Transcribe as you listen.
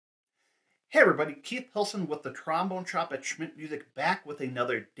Hey everybody, Keith Hilson with the Trombone Shop at Schmidt Music back with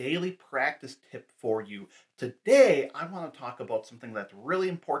another daily practice tip for you. Today, I want to talk about something that's really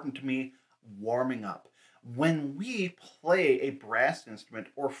important to me, warming up. When we play a brass instrument,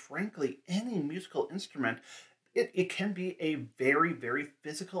 or frankly, any musical instrument, it can be a very, very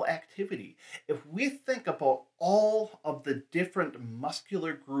physical activity. If we think about all of the different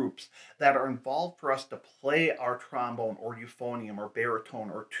muscular groups that are involved for us to play our trombone or euphonium or baritone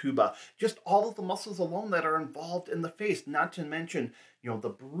or tuba, just all of the muscles alone that are involved in the face, not to mention, the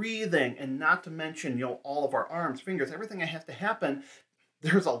breathing, and not to mention, all of our arms, fingers, everything that has to happen.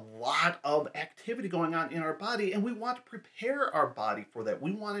 There's a lot of activity going on in our body, and we want to prepare our body for that.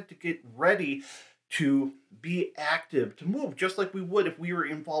 We want it to get ready to be active, to move, just like we would if we were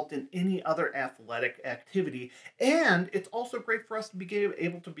involved in any other athletic activity. And it's also great for us to be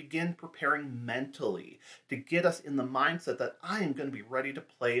able to begin preparing mentally, to get us in the mindset that I am going to be ready to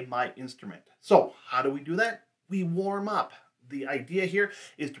play my instrument. So how do we do that? We warm up. The idea here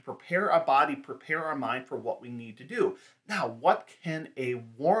is to prepare our body, prepare our mind for what we need to do. Now, what can a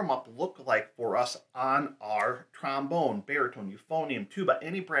warm-up look like for us on our trombone, baritone, euphonium, tuba,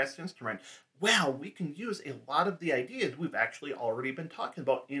 any brass instrument? Well, we can use a lot of the ideas we've actually already been talking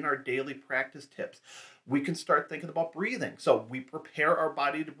about in our daily practice tips. We can start thinking about breathing. So we prepare our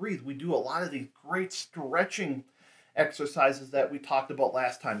body to breathe. We do a lot of these great stretching exercises that we talked about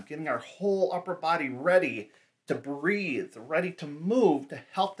last time, getting our whole upper body ready to breathe, ready to move, to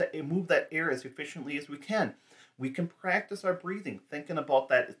help move that air as efficiently as we can. We can practice our breathing, thinking about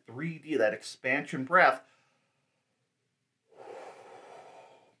that 3D, that expansion breath,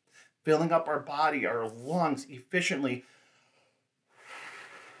 filling up our body, our lungs efficiently,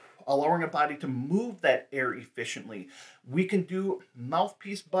 allowing our body to move that air efficiently. We can do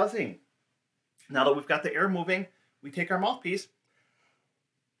mouthpiece buzzing. Now that we've got the air moving, we take our mouthpiece,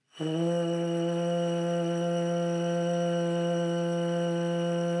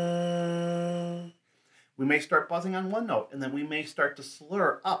 we may start buzzing on one note, and then we may start to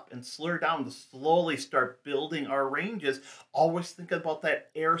slur up and slur down to slowly start building our ranges. Always think about that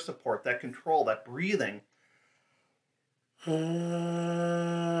air support, that control, that breathing.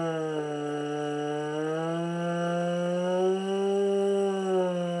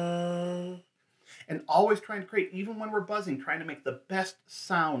 And always trying to create, even when we're buzzing, trying to make the best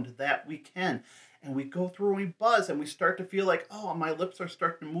sound that we can. And we go through and we buzz and we start to feel like, oh, my lips are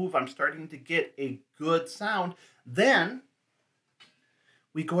starting to move. I'm starting to get a good sound. Then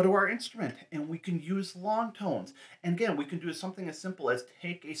we go to our instrument and we can use long tones. And again, we can do something as simple as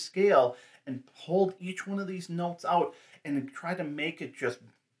take a scale and hold each one of these notes out and try to make it just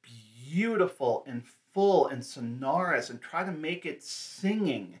beautiful and full and sonorous, and try to make it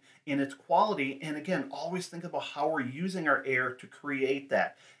singing in its quality. And again, always think about how we're using our air to create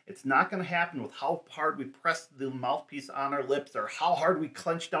that. It's not going to happen with how hard we press the mouthpiece on our lips or how hard we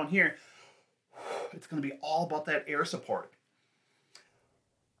clench down here. It's going to be all about that air support.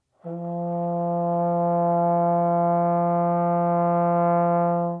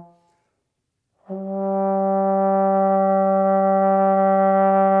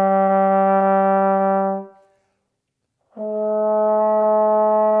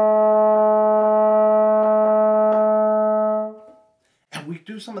 We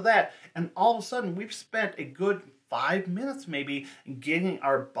do some of that, and all of a sudden we've spent a good 5 minutes maybe getting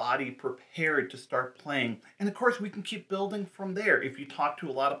our body prepared to start playing. And of course we can keep building from there. If you talk to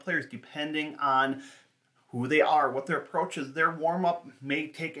a lot of players, depending on who they are, what their approach is, their warm-up may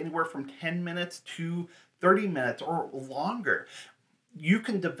take anywhere from 10 minutes to 30 minutes or longer. You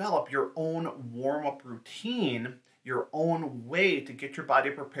can develop your own warm-up routine, your own way to get your body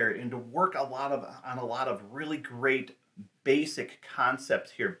prepared and to work on a lot of really great basic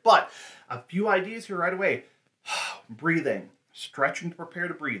concepts here. But a few ideas here right away. Breathing, stretching to prepare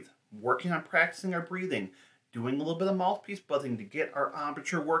to breathe, working on practicing our breathing, doing a little bit of mouthpiece buzzing to get our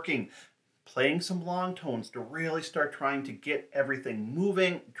embouchure working, playing some long tones to really start trying to get everything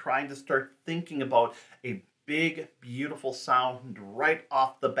moving, trying to start thinking about a big, beautiful sound right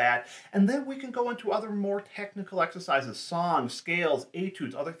off the bat. And then we can go into other more technical exercises, songs, scales,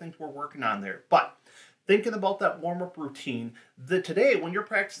 etudes, other things we're working on there. But thinking about that warm-up routine, today when you're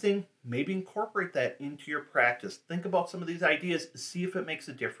practicing, maybe incorporate that into your practice. Think about some of these ideas, see if it makes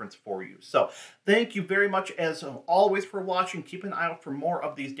a difference for you. So thank you very much as always for watching. Keep an eye out for more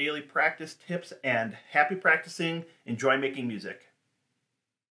of these daily practice tips, and happy practicing. Enjoy making music.